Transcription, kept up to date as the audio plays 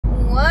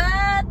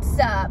What's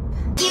up?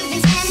 You've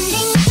been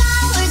sending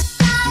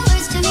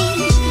flowers to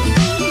me.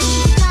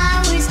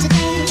 Flowers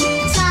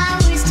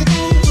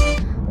today.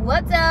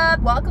 What's up?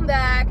 Welcome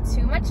back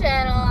to my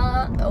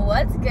channel.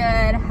 What's good?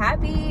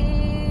 Happy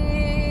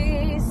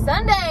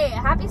Sunday.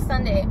 Happy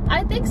Sunday.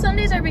 I think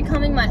Sundays are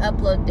becoming my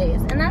upload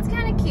days, and that's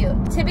kind of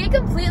cute. To be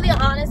completely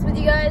honest with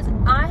you guys,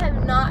 I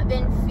have not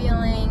been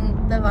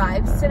feeling the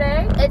vibes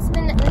today. It's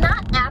been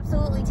not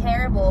absolutely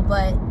terrible,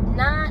 but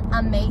not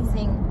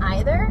amazing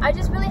either. I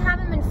just really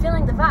haven't been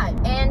feeling the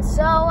vibe. And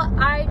so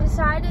I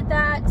decided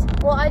that,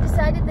 well, I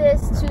decided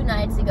this 2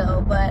 nights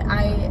ago, but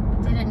I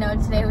didn't know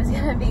today was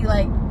gonna be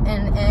like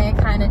an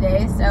kind of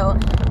day. So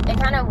it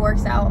kind of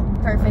works out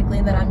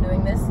perfectly that I'm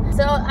doing this.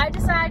 So I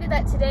decided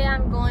that today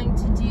I'm going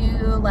to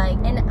do like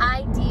an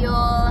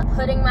ideal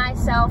putting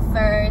myself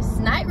first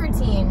night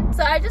routine.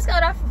 So I just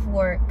got off of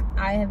work.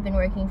 I have been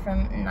working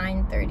from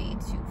 9:30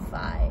 to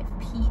 5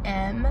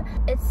 p.m.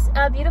 It's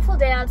a beautiful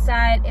day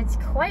outside. It's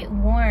quite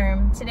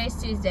warm. Today's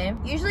Tuesday.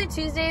 Usually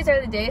Tuesdays are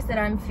the days that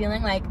I'm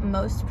feeling like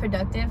most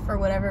productive for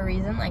whatever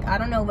reason. Like, I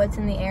don't know what's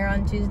in the air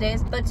on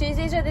Tuesdays, but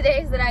Tuesdays are the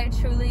days that I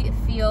truly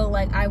feel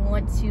like I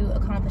want to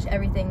accomplish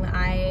everything that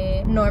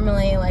I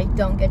normally like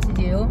don't get to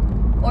do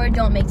or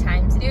don't make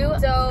time to do.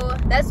 So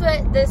that's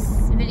what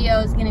this video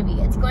is gonna be.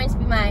 It's going to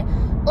be my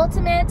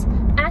ultimate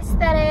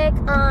aesthetic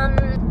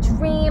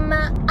dream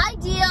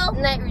ideal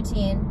night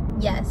routine.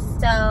 Yes.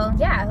 So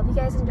yeah, I hope you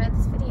guys enjoyed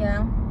this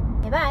video.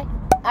 Okay, bye.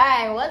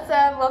 Alright, what's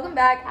up? Welcome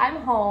back. I'm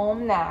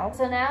home now.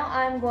 So now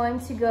I'm going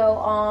to go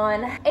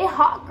on a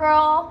hot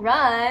girl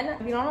run.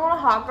 If you don't know what a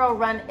hot girl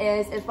run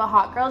is, it's what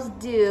hot girls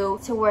do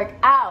to work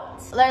out.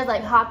 There's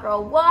like hot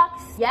girl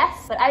walks,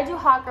 yes, but I do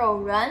hot girl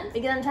runs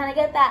because I'm trying to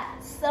get that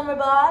summer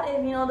bod,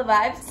 if you know the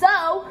vibes.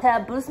 So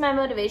to boost my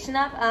motivation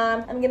up,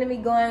 I'm gonna be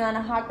going on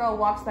a hot girl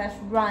walk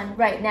 / run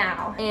right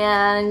now.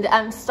 And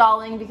I'm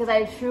stalling because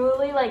I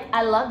truly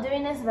I love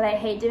doing this, but I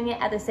hate doing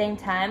it at the same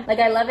time. Like,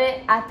 I love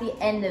it at the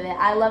end of it.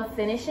 I love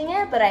finishing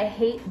it, but I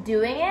hate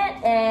doing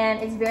it,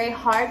 and it's very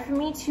hard for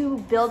me to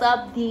build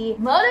up the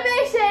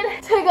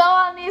motivation to go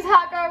on these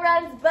hot girl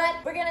runs, but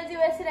we're gonna do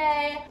it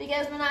today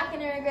because we're not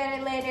gonna regret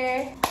it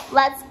later.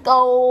 Let's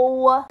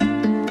go.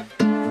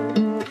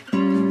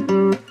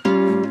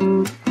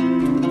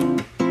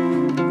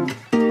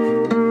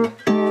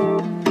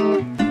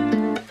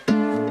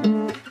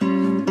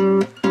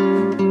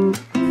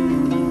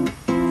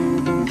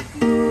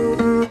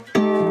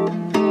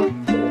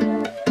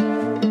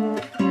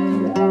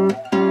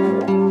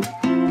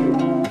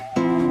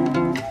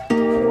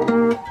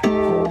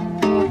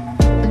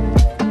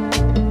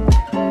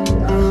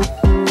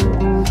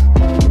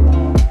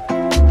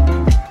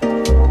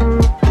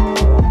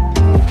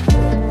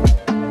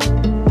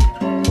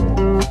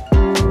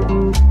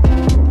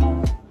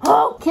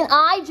 Can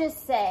I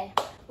just say,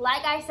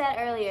 like I said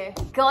earlier,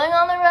 going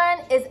on the run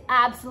is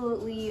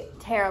absolutely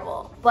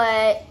terrible.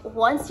 But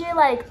once you're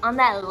like on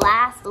that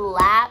last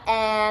lap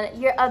and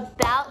you're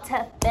about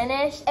to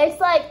finish, it's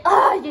like,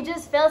 you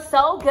just feel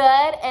so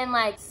good and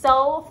like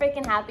so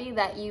freaking happy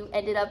that you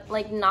ended up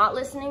like not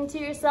listening to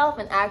yourself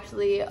and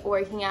actually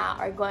working out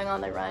or going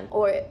on the run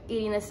or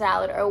eating a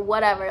salad or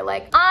whatever.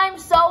 Like, I'm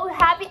so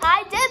happy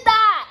I did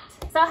that.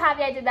 So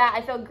happy I did that.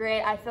 I feel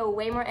great. I feel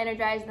way more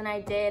energized than I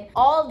did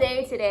all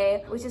day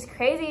today, which is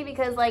crazy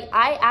because like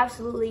I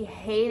absolutely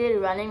hated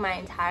running my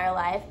entire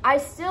life.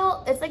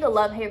 It's like a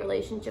love-hate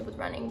relationship with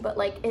running, but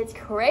like it's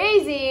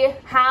crazy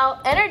how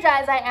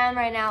energized I am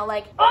right now.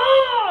 Like,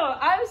 oh,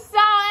 I'm so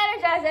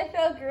energized. I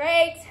feel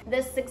great.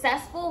 The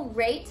successful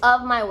rate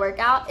of my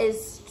workout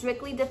is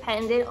strictly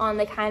dependent on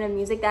the kind of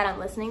music that I'm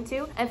listening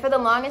to. And for the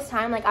longest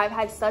time, like I've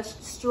had such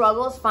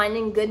struggles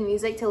finding good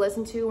music to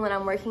listen to when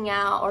I'm working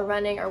out or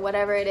running or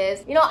whatever it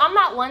is. You know, I'm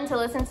not one to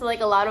listen to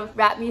like a lot of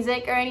rap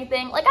music or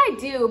anything. Like, I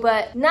do,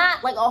 but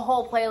not like a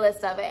whole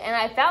playlist of it. And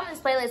I found this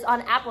playlist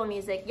on Apple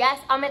Music. Yes,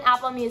 I'm an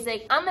Apple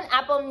Music. I'm an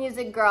Apple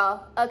Music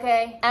girl,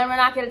 okay? And we're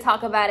not gonna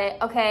talk about it,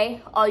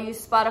 okay? All you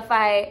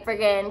Spotify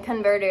friggin'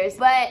 converters.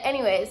 But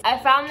anyways, I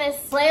found this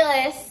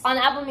playlist on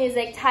Apple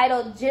Music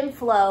titled Gym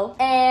Flow,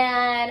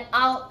 and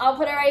I'll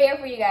put it right here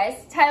for you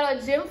guys.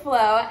 Titled Gym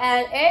Flow,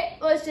 and it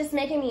was just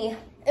making me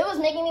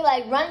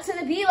like run to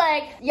the beat.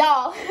 Like,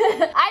 y'all,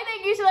 I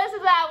think you should listen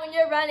to that when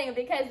you're running,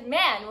 because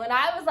man, when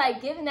I was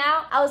like giving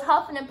out, I was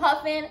huffing and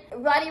puffing.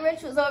 Roddy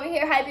Ricch was over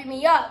here hyping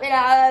me up, and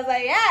I was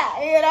like,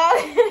 yeah, you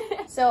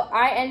know. So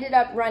I ended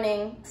up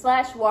running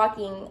 /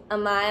 walking a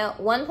mile,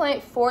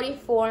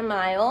 1.44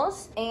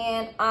 miles,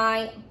 and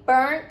I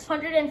burnt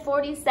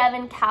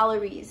 147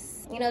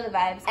 calories. You know the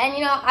vibes. And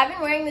you know, I've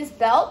been wearing this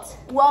belt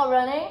while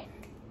running.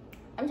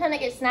 I'm trying to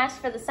get snatched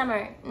for the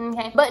summer,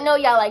 okay? But no,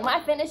 yeah, like my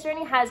fitness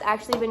journey has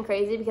actually been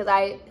crazy because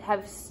I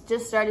have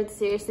just started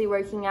seriously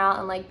working out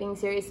and like being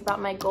serious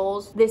about my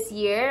goals this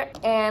year.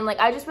 And like,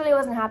 I just really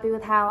wasn't happy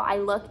with how I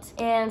looked.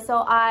 And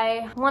so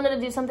I wanted to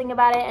do something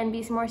about it and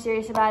be more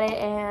serious about it.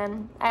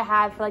 And I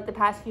have for like the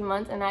past few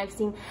months, and I've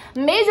seen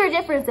major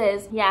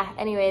differences. Yeah,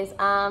 anyways,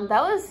 that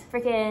was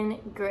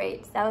freaking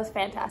great. That was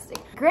fantastic.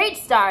 Great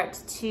start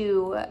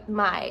to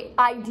my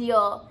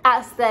ideal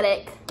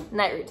aesthetic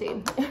night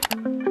routine.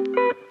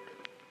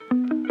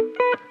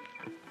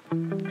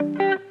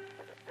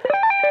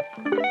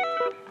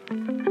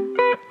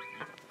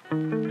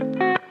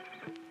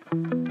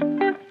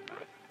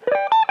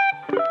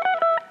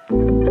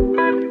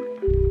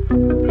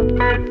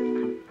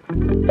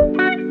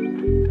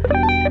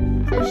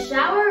 A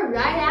shower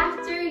right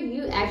after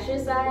you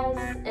exercise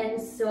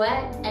and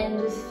sweat and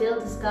just feel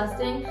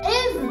disgusting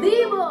is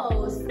the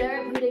most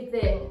therapeutic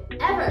thing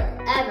ever.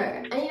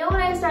 And you know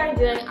what I started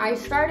doing? I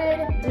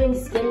started doing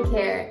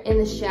skincare in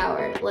the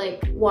shower,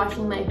 like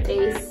washing my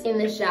face in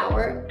the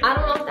shower. I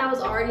don't know if that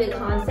was already a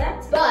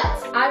concept, but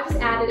I just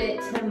added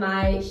it to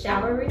my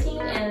shower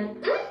routine. And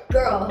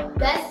girl,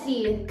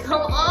 Bestie,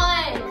 come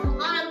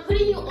on, I'm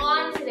putting you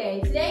on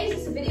today. Today is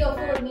just a video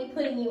full of me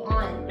putting you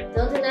on.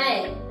 Don't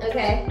deny it,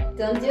 okay?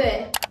 Don't do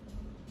it.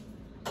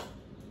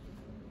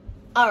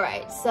 All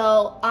right,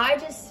 so I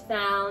just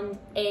found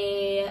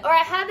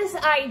I had this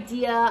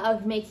idea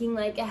of making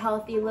like a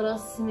healthy little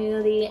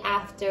smoothie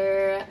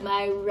after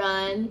my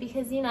run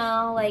because, you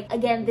know, like,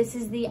 again, this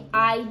is the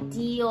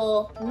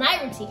ideal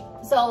night routine.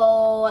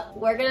 So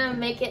we're gonna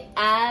make it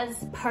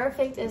as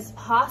perfect as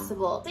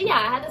possible. So yeah,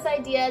 I had this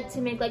idea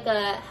to make like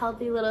a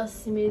healthy little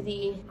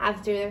smoothie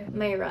after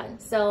my run.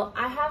 So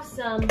I have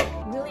some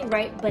really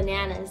ripe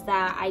bananas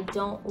that I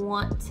don't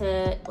want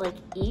to like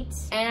eat,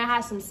 and I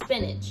have some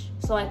spinach.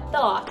 So I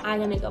thought I'm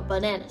gonna make a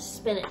banana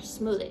spinach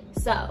smoothie.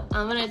 So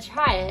I'm gonna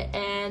try it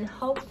and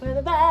hope for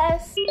the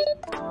best.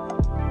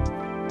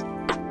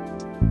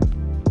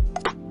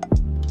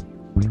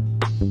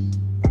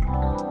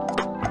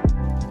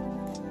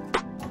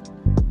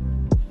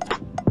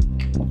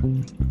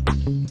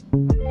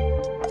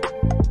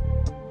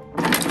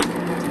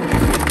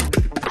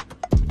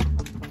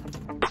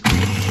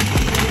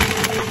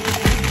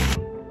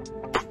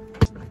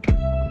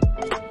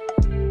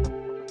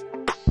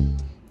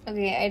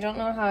 Okay, I don't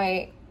know how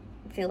I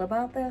feel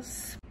about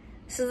this.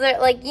 So they're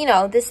like, you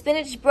know, the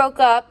spinach broke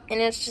up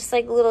and it's just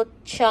like little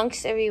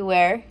chunks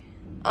everywhere.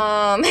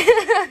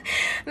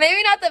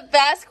 Maybe not the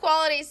best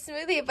quality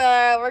smoothie,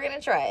 but we're gonna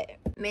try it.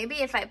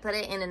 Maybe if I put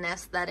it in an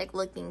aesthetic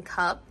looking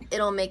cup,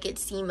 it'll make it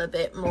seem a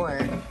bit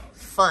more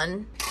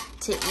fun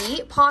to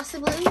eat,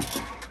 possibly.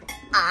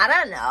 I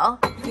don't know.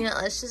 You know,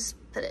 let's just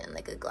put it in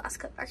like a glass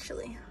cup,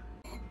 actually.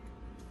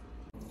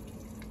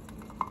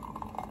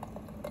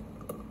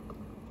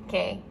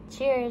 Okay,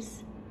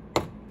 cheers.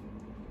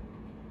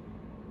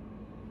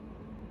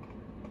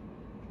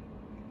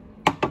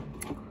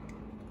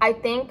 I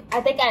think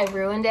I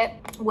ruined it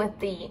with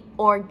the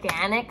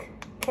organic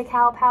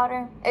cacao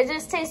powder. It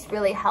just tastes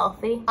really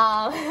healthy. And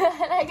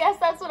I guess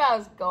that's what I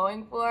was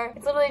going for.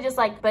 It's literally just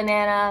like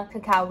banana,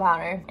 cacao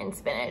powder, and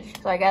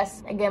spinach. So I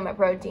guess I get my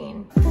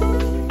protein.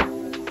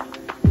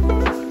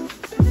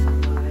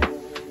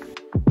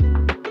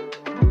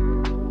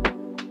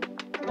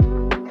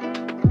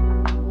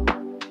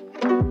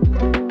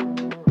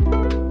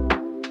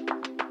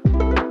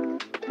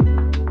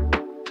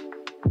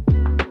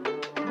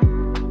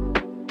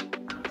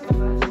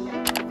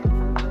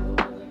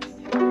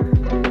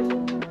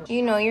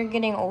 You know you're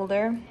getting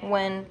older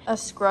when a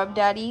scrub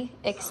daddy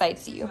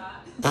excites you.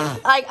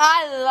 Like,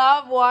 I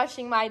love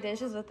washing my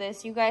dishes with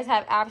this. You guys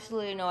have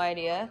absolutely no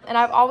idea. And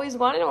I've always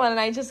wanted one, and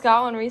I just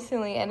got one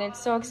recently, and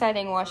it's so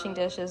exciting washing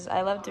dishes.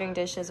 I love doing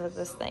dishes with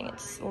this thing.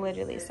 It's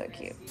literally so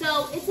cute.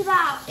 So it's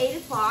about 8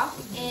 o'clock,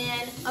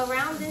 and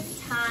around this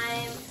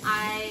time,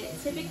 I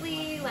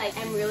typically, like,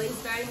 I'm really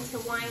starting to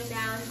wind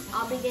down.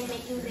 I'll begin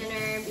making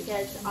dinner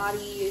because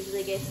Audie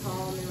usually gets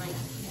home in, like,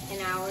 an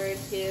hour or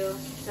two.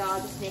 So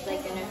I'll just make,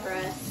 like, dinner for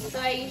us. So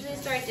I usually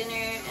start dinner,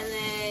 and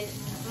then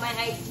my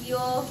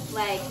ideal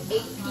like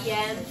 8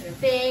 p.m.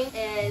 thing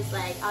is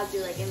like I'll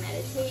do like a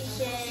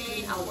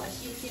meditation, I'll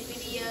watch YouTube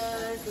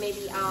videos,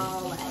 maybe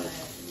I'll like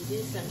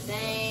do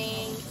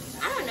something.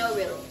 I don't know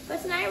really.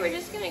 But tonight we're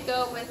just gonna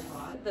go with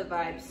what the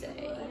vibes say.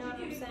 You know what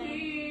I'm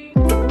saying?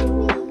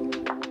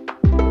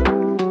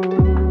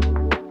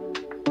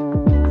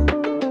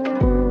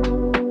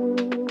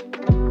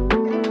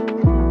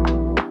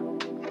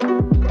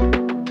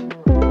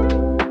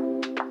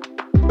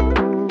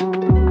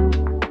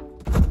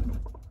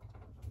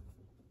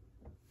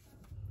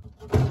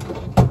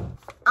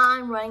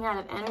 I'm running out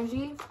of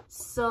energy,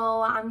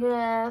 so I'm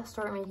gonna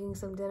start making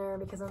some dinner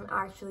because I'm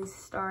actually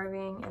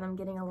starving and I'm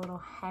getting a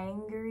little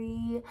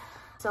hangry.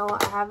 So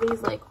I have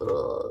these like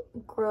little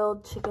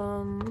grilled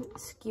chicken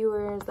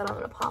skewers that I'm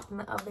gonna pop in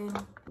the oven.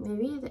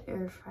 Maybe the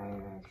air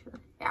fryer actually.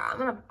 Yeah, I'm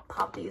gonna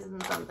pop these in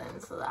something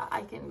so that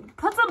I can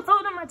put some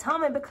food in my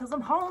tummy because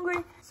I'm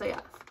hungry. So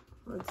yeah,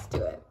 let's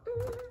do it.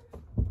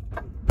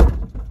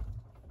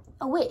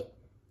 wait,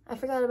 I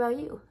forgot about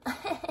you.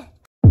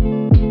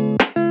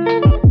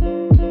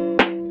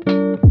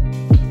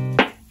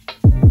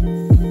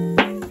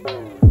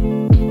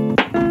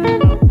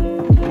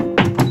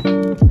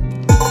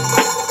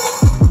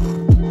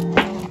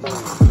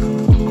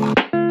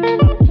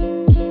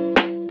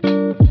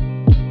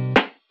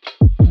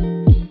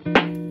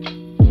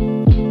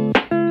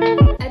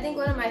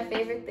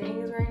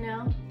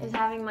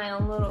 Having my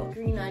own little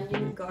green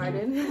onion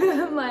garden,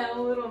 my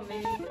own little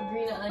mini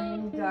green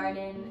onion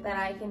garden that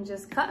I can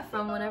just cut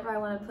from whenever I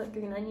want to put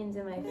green onions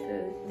in my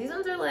food. These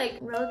ones are like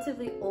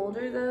relatively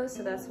older though,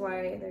 so that's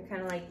why they're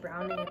kind of like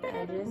browning at the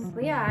edges.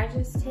 But yeah, I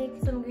just take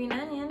some green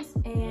onions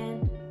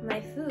and my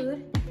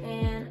food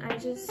and I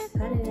just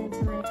cut it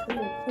into my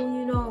food. Who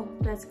you know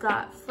that's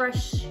got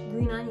fresh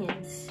green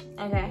onions?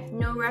 Okay,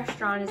 no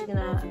restaurant is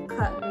gonna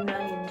cut green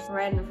onions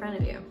right in front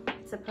of you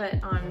to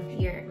put on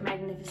your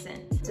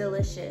magnificent,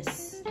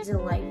 delicious,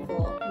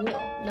 delightful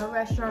meal. No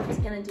restaurant is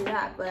gonna do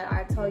that, but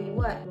I tell you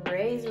what,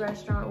 Ray's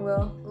restaurant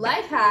will.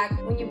 Life hack,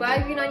 when you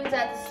buy green onions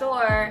at the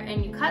store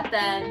and you cut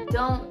them,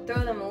 don't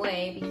throw them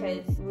away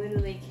because you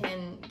literally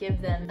can give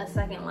them a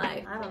second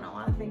life. I don't know,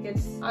 I think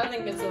it's a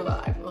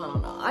vibe, I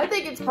don't know. I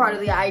think it's part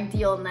of the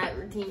ideal night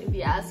routine if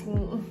you ask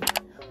me.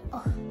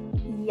 Oh.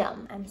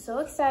 Yum. I'm so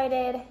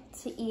excited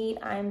to eat.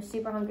 I'm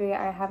super hungry.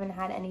 I haven't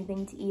had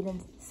anything to eat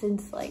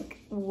since like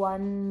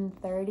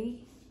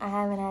 1:30. I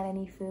haven't had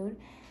any food.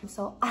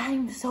 So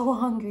I'm so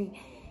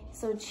hungry.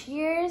 So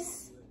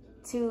cheers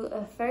to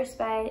a first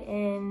bite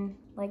in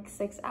like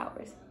 6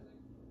 hours.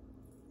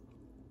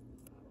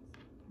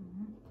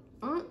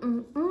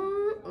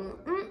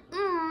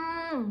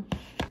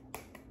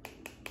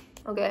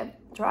 Okay,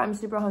 so I'm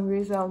super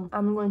hungry, so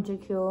I'm going to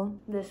kill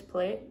this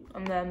plate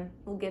and then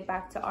we'll get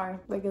back to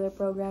our regular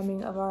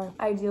programming of our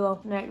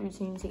ideal night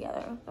routine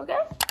together, okay?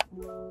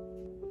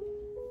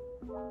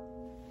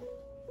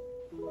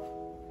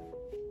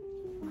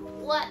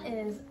 What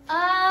is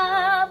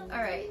up?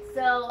 All right,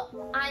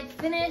 so I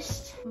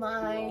finished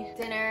my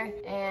dinner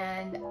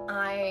and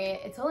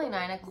it's only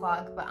 9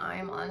 o'clock, but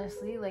I'm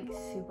honestly like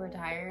super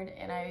tired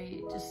and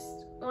I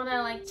just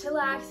wanna like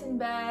chillax in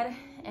bed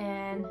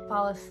and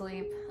fall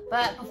asleep.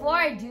 But before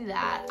I do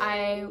that,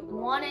 I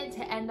wanted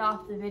to end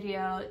off the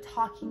video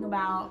talking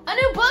about a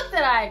new book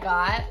that I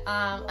got,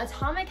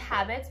 Atomic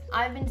Habits.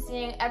 I've been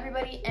seeing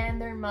everybody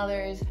and their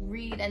mothers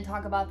read and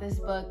talk about this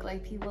book.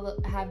 Like people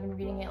have been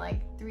reading it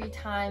like 3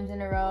 times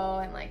in a row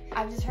and like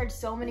I've just heard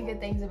so many good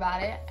things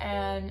about it.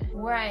 And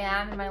where I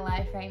am in my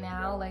life right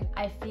now, like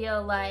I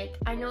feel like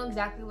I know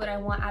exactly what I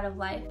want out of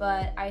life,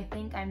 but I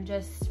think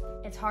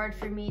it's hard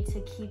for me to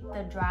keep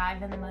the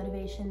drive and the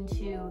motivation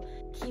to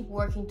keep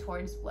working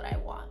towards what I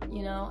want,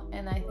 you know?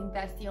 And I think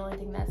that's the only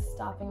thing that's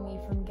stopping me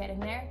from getting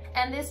there.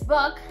 And this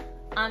book,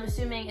 I'm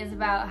assuming, is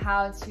about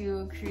how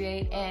to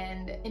create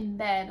and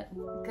embed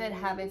good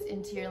habits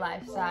into your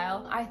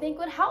lifestyle. I think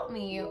would help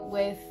me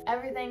with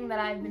everything that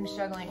I've been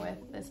struggling with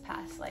this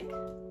past like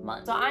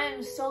month. So I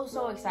am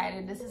so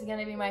excited. This is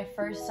gonna be my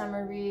first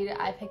summer read.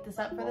 I picked this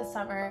up for the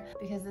summer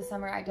because this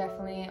summer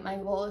my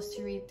goal is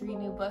to read 3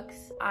 new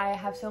books. I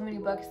have so many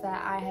books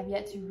that I have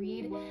yet to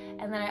read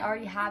and then I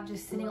already have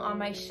just sitting on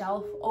my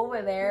shelf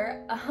over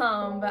there,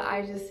 but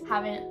I just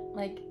haven't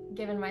like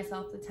given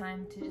myself the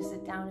time to just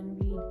sit down and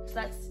read. So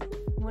that's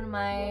one of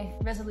my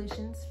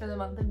resolutions for the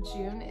month of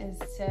June, is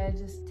to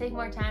just take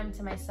more time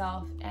to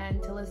myself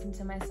and to listen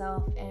to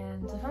myself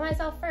and to put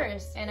myself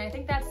first. And I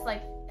think that's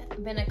like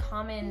been a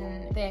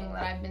common thing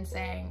that I've been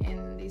saying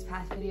in these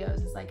past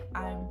videos, is like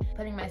I'm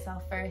putting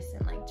myself first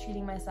and like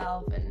treating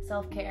myself and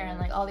self-care and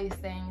like all these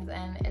things,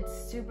 and it's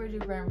super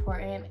duper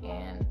important.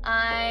 And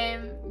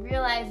I'm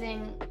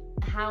realizing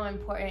how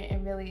important it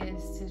really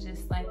is to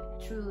just like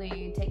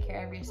truly take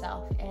care of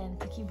yourself and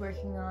to keep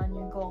working on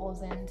your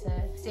goals and to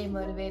stay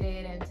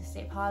motivated and to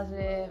stay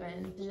positive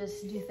and to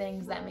just do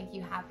things that make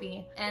you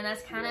happy. And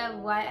that's kind of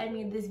why I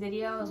made this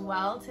video as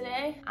well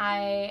today.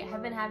 I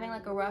have been having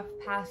like a rough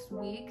past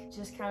week,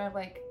 just kind of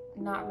like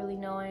not really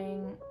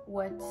knowing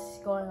what's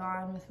going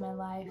on with my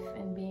life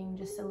and being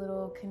just a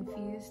little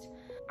confused.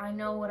 I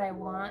know what I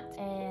want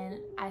and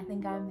I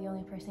think I'm the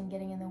only person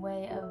getting in the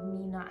way of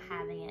me not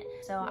having it.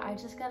 So I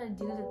just gotta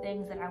do the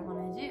things that I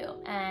want to do.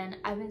 And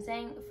I've been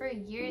saying for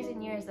years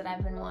and years that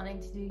I've been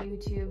wanting to do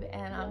YouTube,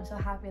 and I'm so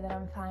happy that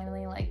I'm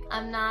finally like,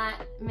 I'm not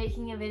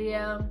making a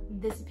video,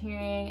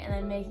 disappearing, and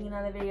then making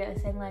another video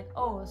saying like,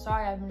 oh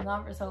sorry I've been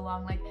gone for so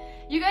long. Like,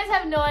 you guys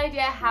have no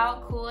idea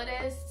how cool it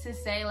is to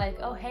say like,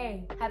 oh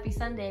hey, happy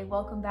Sunday,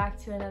 welcome back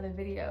to another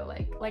video.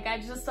 Like I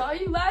just saw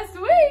you last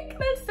week.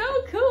 That's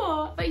so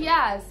cool. But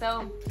yeah,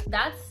 so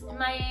that's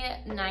my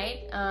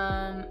night.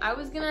 I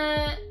was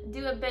gonna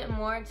do a bit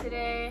more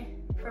today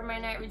for my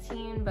night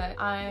routine, but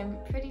I'm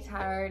pretty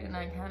tired and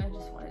I kind of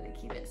just wanted to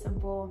keep it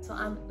simple. So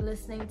I'm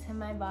listening to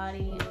my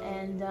body,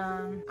 and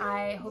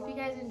I hope you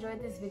guys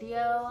enjoyed this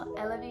video.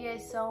 I love you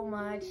guys so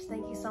much.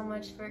 Thank you so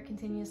much for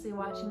continuously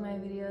watching my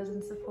videos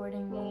and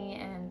supporting me,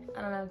 and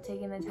I don't know,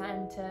 taking the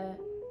time to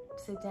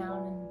sit down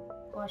and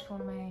watch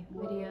one of my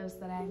videos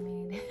that I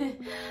made.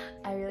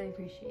 I really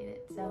appreciate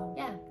it. So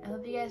yeah, I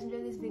hope you guys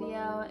enjoyed this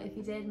If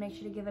you did, make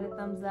sure to give it a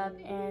thumbs up,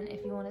 and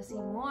if you want to see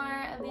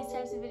more of these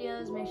types of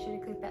videos, make sure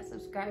to click that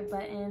subscribe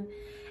button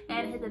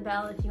and hit the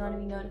bell if you want to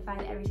be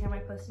notified every time I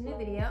post a new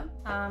video.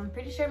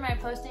 Pretty sure my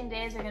posting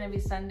days are going to be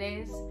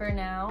Sundays for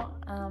now.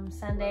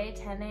 Sunday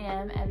 10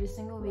 a.m. every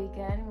single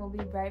weekend. We'll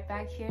be right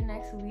back here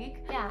next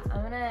week. Yeah,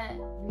 I'm gonna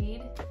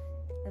read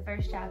the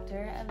first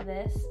chapter of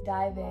this,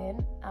 dive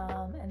in,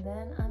 and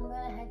then I'm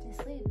gonna head to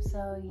sleep.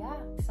 So yeah,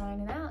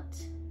 signing out.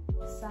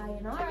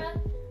 Sayonara.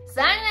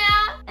 Signing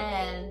out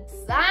and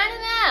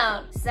signing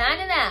out.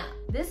 Signing out.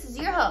 This is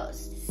your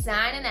host,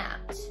 signing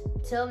out.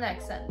 Till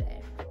next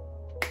Sunday.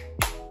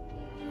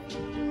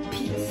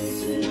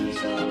 Peace.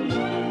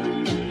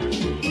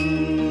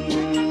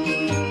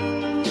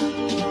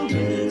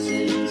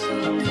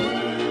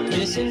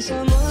 Missing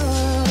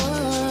someone.